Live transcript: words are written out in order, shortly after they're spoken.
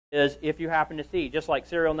is if you happen to see, just like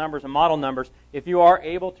serial numbers and model numbers, if you are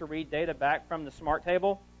able to read data back from the smart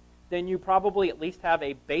table, then you probably at least have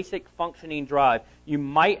a basic functioning drive. You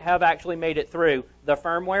might have actually made it through the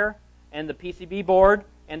firmware and the PCB board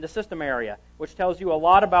and the system area, which tells you a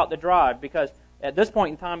lot about the drive, because at this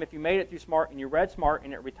point in time, if you made it through smart and you read smart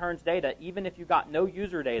and it returns data, even if you got no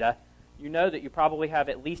user data, you know that you probably have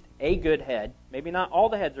at least a good head. Maybe not all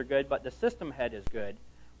the heads are good, but the system head is good,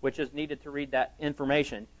 which is needed to read that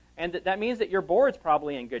information. And that means that your board's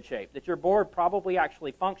probably in good shape, that your board probably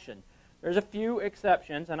actually functioned. There's a few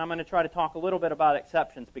exceptions, and I'm going to try to talk a little bit about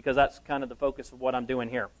exceptions because that's kind of the focus of what I'm doing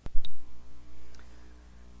here.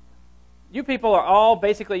 You people are all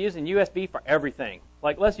basically using USB for everything.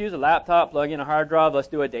 Like, let's use a laptop, plug in a hard drive, let's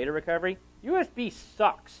do a data recovery. USB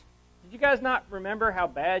sucks. Did you guys not remember how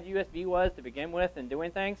bad USB was to begin with in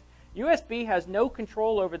doing things? USB has no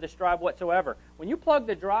control over this drive whatsoever. When you plug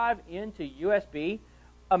the drive into USB,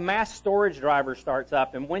 a mass storage driver starts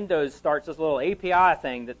up, and Windows starts this little API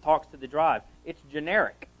thing that talks to the drive. It's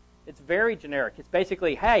generic. It's very generic. It's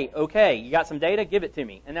basically, hey, okay, you got some data, give it to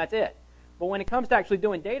me, and that's it. But when it comes to actually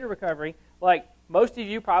doing data recovery, like most of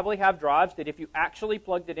you probably have drives that if you actually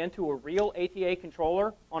plugged it into a real ATA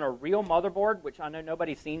controller on a real motherboard, which I know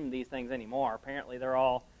nobody's seen these things anymore. Apparently they're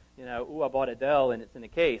all, you know, ooh, I bought a Dell and it's in a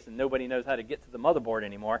case, and nobody knows how to get to the motherboard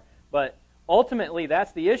anymore. But ultimately,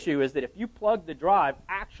 that's the issue, is that if you plug the drive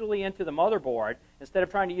actually into the motherboard, instead of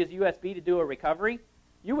trying to use USB to do a recovery,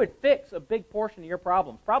 you would fix a big portion of your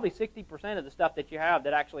problems. Probably 60% of the stuff that you have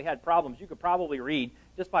that actually had problems, you could probably read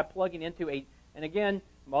just by plugging into a, and again,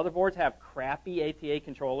 motherboards have crappy ATA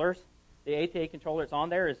controllers. The ATA controller that's on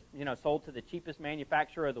there is, you know, sold to the cheapest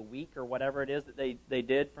manufacturer of the week or whatever it is that they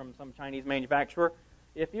did from some Chinese manufacturer.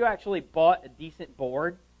 If you actually bought a decent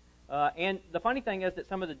board, and the funny thing is that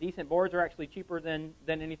some of the decent boards are actually cheaper than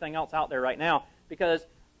anything else out there right now, because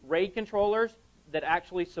RAID controllers that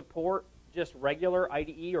actually support just regular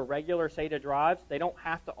IDE or regular SATA drives, they don't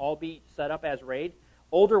have to all be set up as RAID.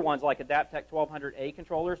 Older ones like Adaptec 1200A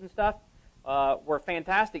controllers and stuff were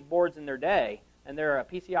fantastic boards in their day, and they're a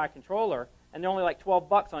PCI controller, and they're only like 12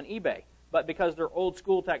 bucks on eBay. But because they're old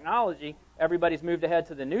school technology, everybody's moved ahead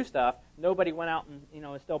to the new stuff. Nobody went out and, you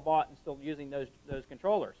know, is still bought and still using those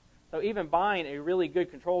controllers. So even buying a really good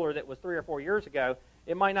controller that was 3 or 4 years ago,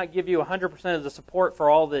 it might not give you 100% of the support for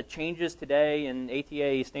all the changes today in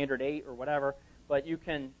ATA Standard 8 or whatever, but you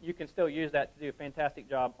can still use that to do a fantastic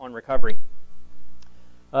job on recovery.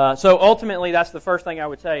 So ultimately, that's the first thing I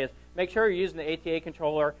would say is make sure you're using the ATA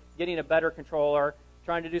controller, getting a better controller,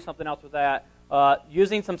 trying to do something else with that.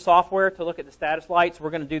 Using some software to look at the status lights. We're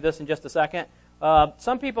going to do this in just a second.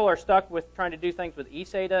 Some people are stuck with trying to do things with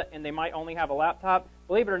eSATA, and they might only have a laptop.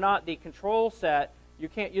 Believe it or not, the control set, you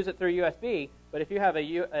can't use it through USB, but if you have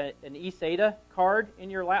an eSATA card in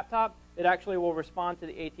your laptop, it actually will respond to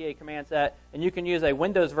the ATA command set, and you can use a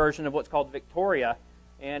Windows version of what's called Victoria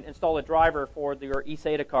and install a driver for your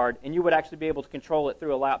eSATA card, and you would actually be able to control it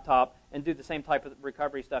through a laptop and do the same type of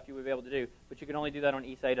recovery stuff you would be able to do, but you can only do that on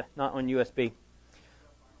eSATA, not on USB.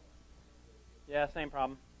 Yeah, same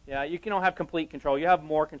problem. Yeah, you don't have complete control. You have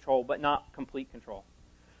more control, but not complete control.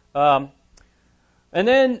 And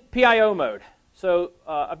then PIO mode. So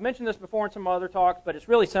I've mentioned this before in some other talks, but it's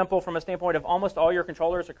really simple from a standpoint of almost all your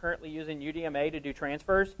controllers are currently using UDMA to do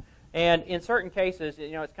transfers. And in certain cases,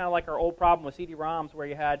 you know, it's kind of like our old problem with CD-ROMs where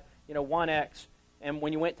you had, you know, 1X, and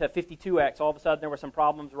when you went to 52X, all of a sudden there were some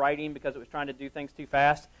problems writing because it was trying to do things too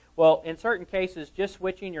fast. Well, in certain cases, just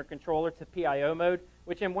switching your controller to PIO mode,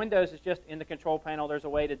 which in Windows is just in the control panel, there's a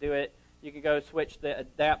way to do it. You can go switch the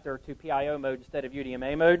adapter to PIO mode instead of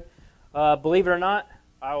UDMA mode. Believe it or not,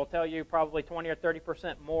 I will tell you probably 20 or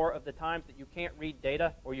 30% more of the times that you can't read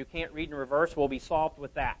data or you can't read in reverse will be solved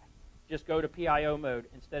with that. Just go to PIO mode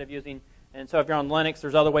instead of using, and so if you're on Linux,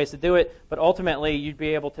 there's other ways to do it, but ultimately you'd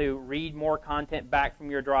be able to read more content back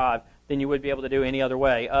from your drive than you would be able to do any other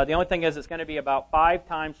way. The only thing is it's going to be about 5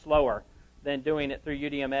 times slower than doing it through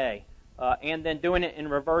UDMA, and then doing it in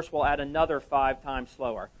reverse will add another 5 times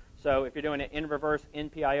slower. So if you're doing it in reverse in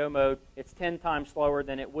PIO mode, it's 10 times slower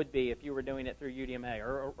than it would be if you were doing it through UDMA,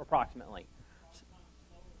 or approximately.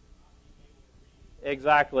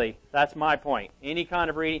 Exactly. That's my point. Any kind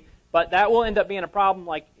of reading. But that will end up being a problem,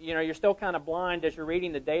 like, you know, you're still kind of blind as you're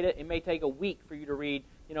reading the data. It may take a week for you to read,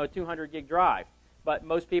 you know, a 200 gig drive. But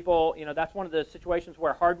most people, you know, that's one of the situations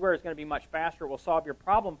where hardware is going to be much faster. It will solve your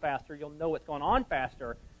problem faster. You'll know what's going on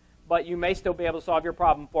faster. But you may still be able to solve your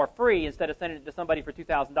problem for free instead of sending it to somebody for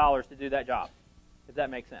 $2,000 to do that job, if that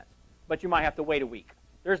makes sense. But you might have to wait a week.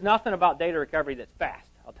 There's nothing about data recovery that's fast.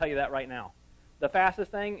 I'll tell you that right now. The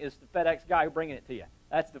fastest thing is the FedEx guy bringing it to you.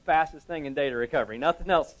 That's the fastest thing in data recovery. Nothing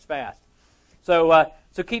else is fast. So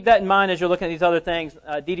keep that in mind as you're looking at these other things.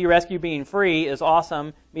 DD Rescue being free is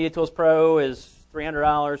awesome. MediaTools Pro is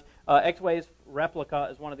 $300. X-Ways Replica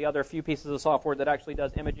is one of the other few pieces of software that actually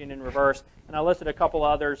does imaging in reverse. And I listed a couple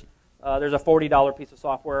others. There's a $40 piece of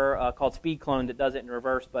software called SpeedClone that does it in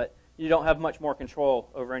reverse, but you don't have much more control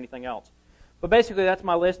over anything else. But basically, that's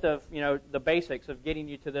my list of the basics of getting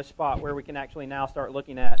you to this spot where we can actually now start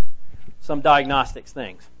looking at some diagnostics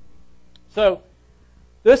things. So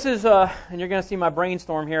this is, and you're going to see my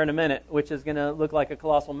brainstorm here in a minute, which is going to look like a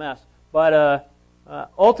colossal mess. But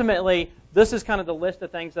ultimately, this is kind of the list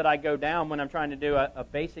of things that I go down when I'm trying to do a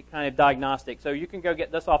basic kind of diagnostic. So you can go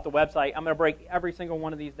get this off the website. I'm going to break every single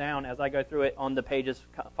one of these down as I go through it on the pages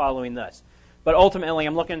following this. But ultimately,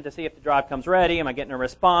 I'm looking to see if the drive comes ready. Am I getting a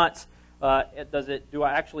response? Do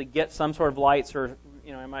I actually get some sort of lights, or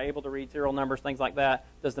am I able to read serial numbers, things like that?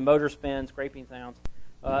 Does the motor spin, scraping sounds?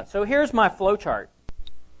 So here's my flow chart.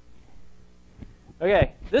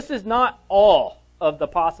 Okay, this is not all of the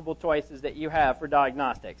possible choices that you have for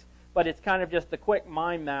diagnostics, but it's kind of just a quick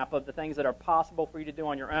mind map of the things that are possible for you to do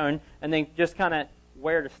on your own, and then just kind of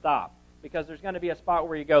where to stop. Because there's going to be a spot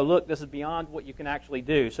where you go, look, this is beyond what you can actually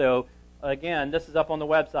do. So again, this is up on the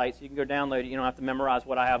website, so you can go download it. You don't have to memorize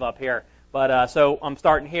what I have up here. But so I'm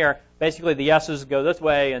starting here. Basically, the yeses go this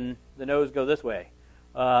way, and the no's go this way.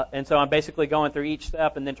 And so I'm basically going through each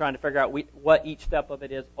step and then trying to figure out what each step of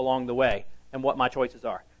it is along the way and what my choices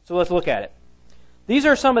are. So let's look at it. These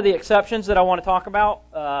are some of the exceptions that I want to talk about.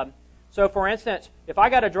 So for instance, if I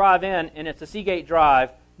got a drive in and it's a Seagate drive,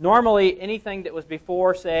 normally anything that was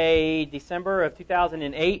before, say, December of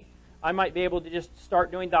 2008, I might be able to just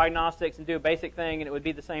start doing diagnostics and do a basic thing, and it would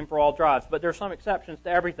be the same for all drives. But there's some exceptions to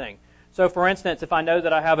everything. So for instance, if I know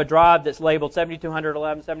that I have a drive that's labeled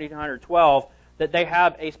 7211, 7212, that they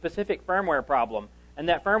have a specific firmware problem, and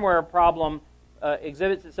that firmware problem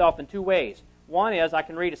exhibits itself in two ways. One is I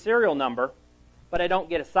can read a serial number, but I don't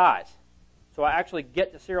get a size. So I actually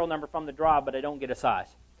get the serial number from the drive, but I don't get a size.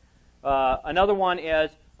 Another one is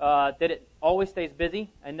that it always stays busy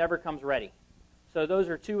and never comes ready. So those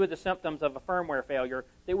are two of the symptoms of a firmware failure.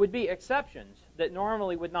 They would be exceptions that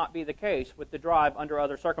normally would not be the case with the drive under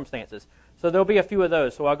other circumstances. So there'll be a few of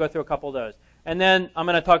those, so I'll go through a couple of those. And then I'm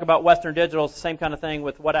going to talk about Western Digital, the same kind of thing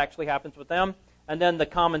with what actually happens with them, and then the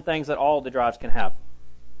common things that all the drives can have.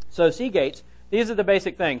 So Seagates, these are the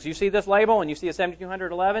basic things. You see this label and you see a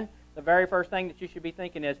 7211, the very first thing that you should be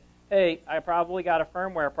thinking is, hey, I probably got a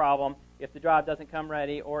firmware problem if the drive doesn't come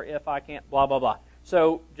ready or if I can't blah, blah, blah.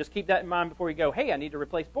 So just keep that in mind before you go, hey, I need to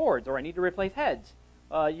replace boards or I need to replace heads.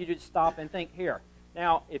 You just stop and think here.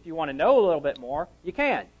 Now, if you want to know a little bit more, you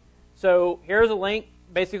can. So here's a link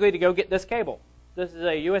basically to go get this cable. This is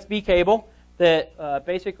a USB cable that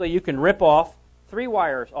basically you can rip off 3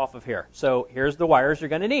 wires off of here. So here's the wires you're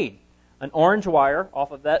going to need. An orange wire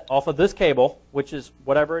off of this cable, which is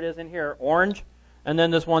whatever it is in here, orange, and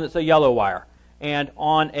then this one that's a yellow wire. And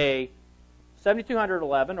on a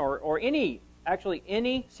 7211 or any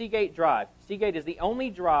Seagate drive, Seagate is the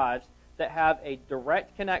only drives that have a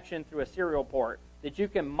direct connection through a serial port that you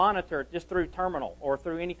can monitor just through terminal or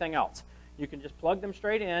through anything else. You can just plug them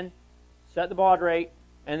straight in, set the baud rate,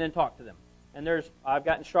 and then talk to them. And I've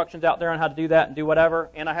got instructions out there on how to do that and do whatever,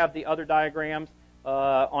 and I have the other diagrams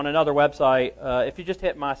on another website. If you just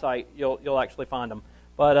hit my site, you'll actually find them.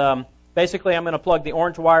 But basically, I'm going to plug the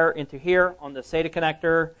orange wire into here on the SATA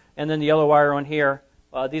connector, and then the yellow wire on here.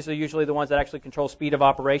 These are usually the ones that actually control speed of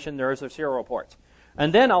operation. Those are serial ports.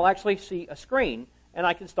 And then I'll actually see a screen, and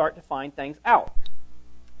I can start to find things out.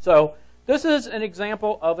 So this is an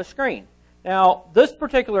example of a screen. Now, this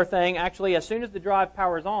particular thing, actually, as soon as the drive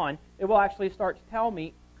powers on, it will actually start to tell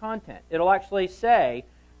me content. It'll actually say,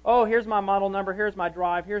 oh, here's my model number, here's my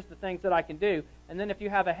drive, here's the things that I can do. And then if you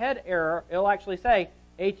have a head error, it'll actually say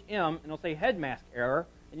HM, and it'll say head mask error,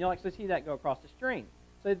 and you'll actually see that go across the screen.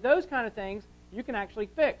 So those kind of things you can actually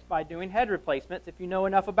fix by doing head replacements. If you know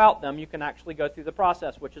enough about them, you can actually go through the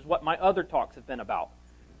process, which is what my other talks have been about.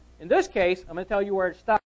 In this case, I'm going to tell you where to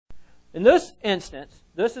stop. In this instance,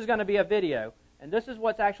 this is going to be a video, and this is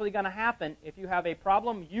what's actually going to happen if you have a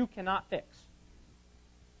problem you cannot fix.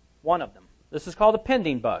 One of them. This is called a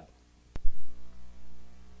pending bug.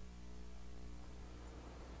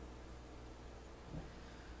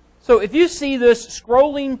 So if you see this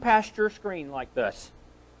scrolling past your screen like this,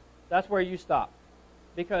 that's where you stop,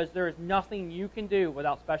 because there is nothing you can do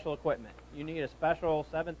without special equipment. You need a special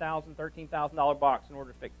 $7,000, $13,000 box in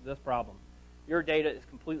order to fix this problem. Your data is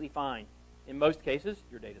completely fine. In most cases,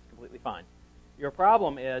 your data is completely fine. Your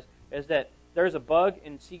problem is that there's a bug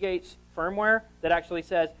in Seagate's firmware that actually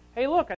says, hey, look,